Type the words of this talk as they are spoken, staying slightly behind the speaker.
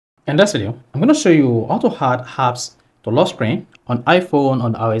In this video, I'm going to show you how to add apps to lock screen on iPhone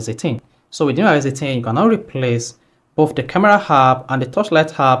on iOS 18. So within iOS 18, you can now replace both the camera app and the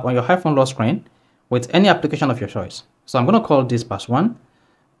torchlight app on your iPhone lock screen with any application of your choice. So I'm going to call this pass 1.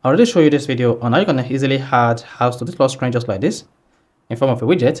 I already showed you this video on how you can easily add apps to this lock screen just like this in form of a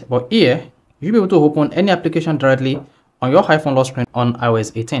widget. But here, you'll be able to open any application directly on your iPhone lock screen on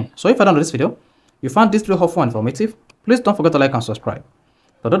iOS 18. So if you're done with this video, you found this video helpful and informative, please don't forget to like and subscribe.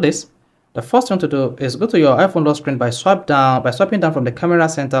 To do this, the first thing to do is go to your iPhone lock screen by swiping down from the camera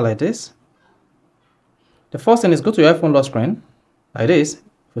center like this. The first thing is go to your iPhone lock screen like this.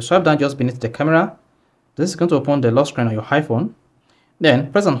 If you swipe down just beneath the camera, this is going to open the lock screen on your iPhone.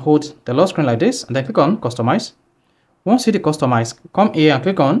 Then press and hold the lock screen like this, and then click on Customize. Once you hit the Customize, come here and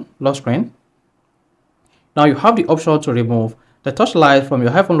click on Lock Screen. Now you have the option to remove the torchlight from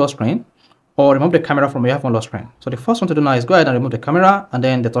your iPhone lock screen or remove the camera from your iPhone lock screen. So the first one to do now is go ahead and remove the camera and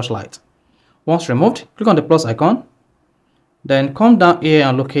then the torchlight. Once removed, click on the plus icon. Then come down here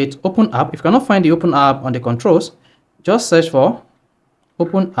and locate Open App. If you cannot find the Open App on the controls, just search for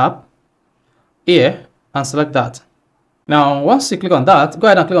Open App here and select that. Now, once you click on that, go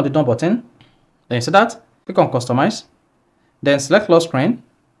ahead and click on the Done button. Then you see that, click on Customize. Then select Lock Screen.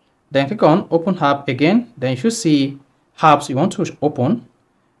 Then click on Open App again. Then you should see apps you want to open.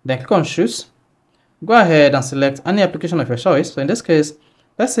 Then click on Choose. Go ahead and select any application of your choice. So in this case,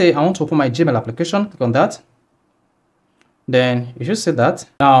 let's say I want to open my Gmail application. Click on that. Then you should see that.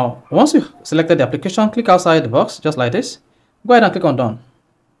 Now, once you selected the application, click outside the box just like this. Go ahead and click on Done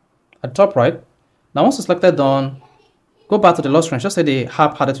at the top right. Now, once you selected Done, go back to the lock screen. Just say the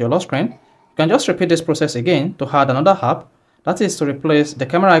app added to your lock screen. You can just repeat this process again to add another app. That is to replace the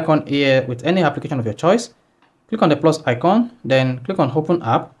camera icon here with any application of your choice. Click on the plus icon, then click on Open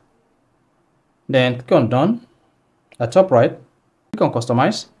App, then click on Done at top right, click on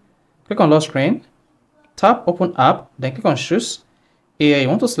Customize, click on Lock Screen, tap Open App, then click on Choose. Here you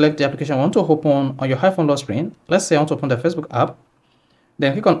want to select the application you want to open on your iPhone lock screen. Let's say I want to open the Facebook app,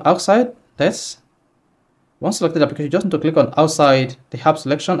 then click on Outside This. Once selected the application, you just need to click on Outside the app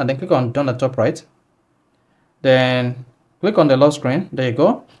selection and then click on Done at top right. Then click on the lock screen. There you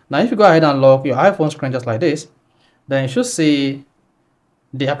go. Now if you go ahead and lock your iPhone screen just like this, then you should see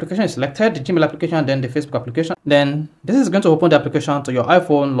the application is selected, the Gmail application, then the Facebook application. Then this is going to open the application to your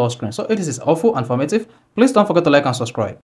iPhone lock screen. So if this is helpful and informative, please don't forget to like and subscribe.